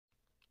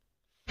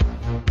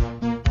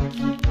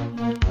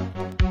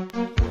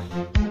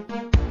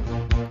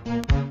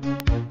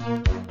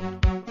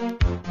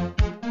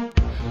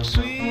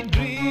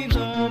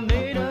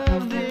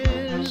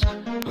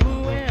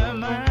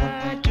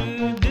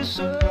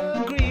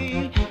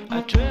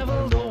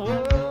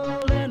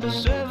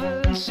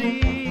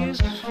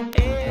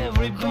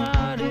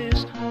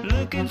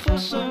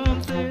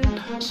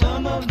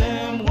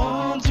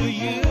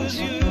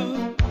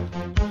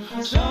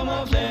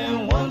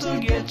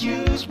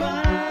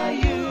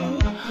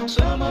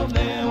Some of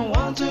them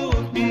want to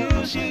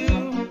abuse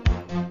you.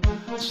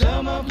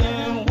 Some of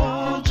them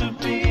want to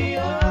be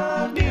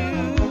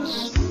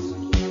abused.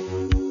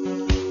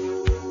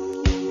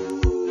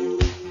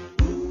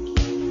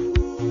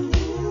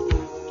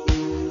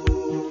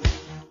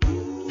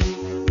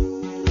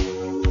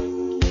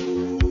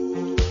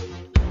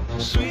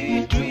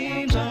 Sweet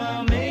dreams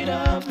are made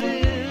of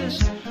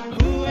this.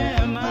 Who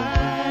am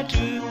I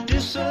to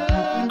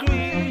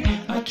disagree?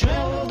 I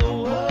travel the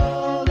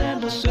world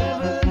and the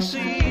seven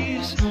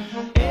seas.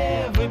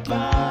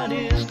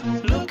 Everybody's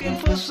looking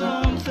for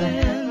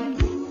something.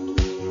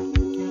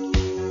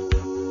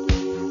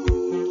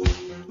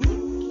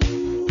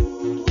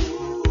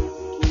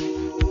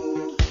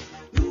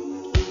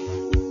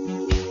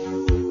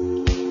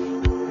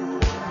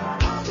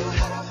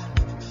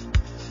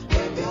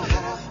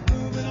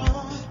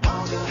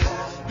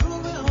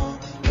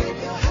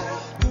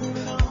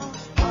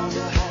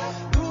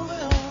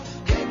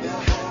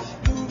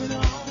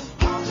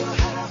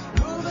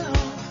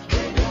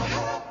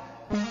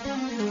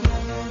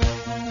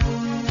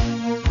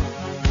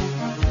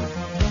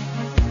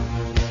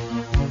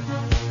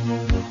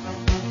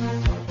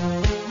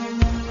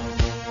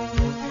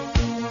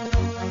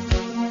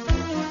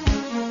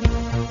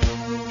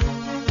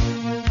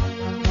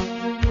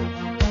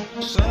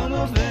 Some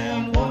of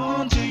them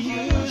want to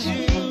use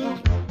you.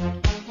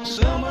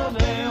 Some of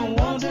them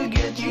want to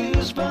get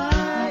used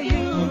by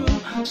you.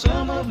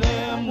 Some of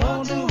them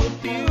want to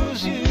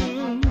abuse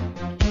you.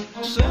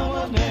 Some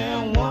of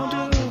them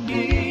want to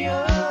be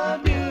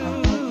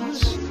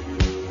abused.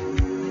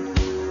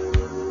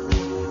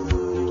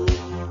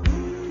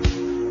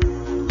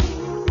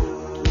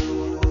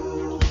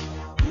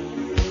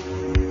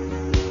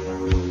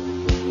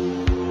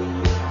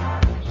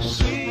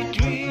 Sweet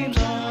dreams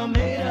are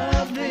made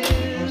of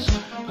this.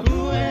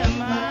 Who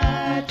am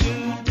I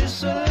to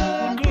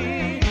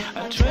disagree?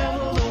 I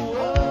travel the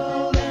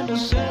world and the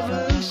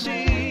seven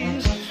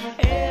seas.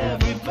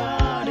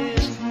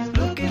 Everybody's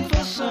looking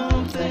for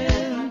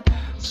something.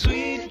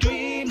 Sweet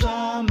dreams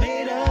are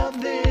made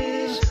of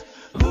this.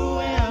 Who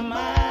am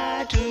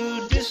I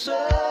to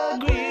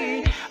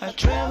disagree? I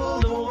travel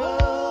the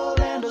world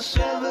and the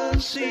seven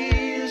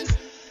seas.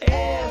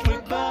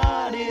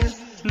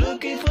 Everybody's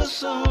looking for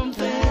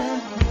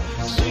something.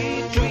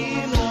 Sweet dreams.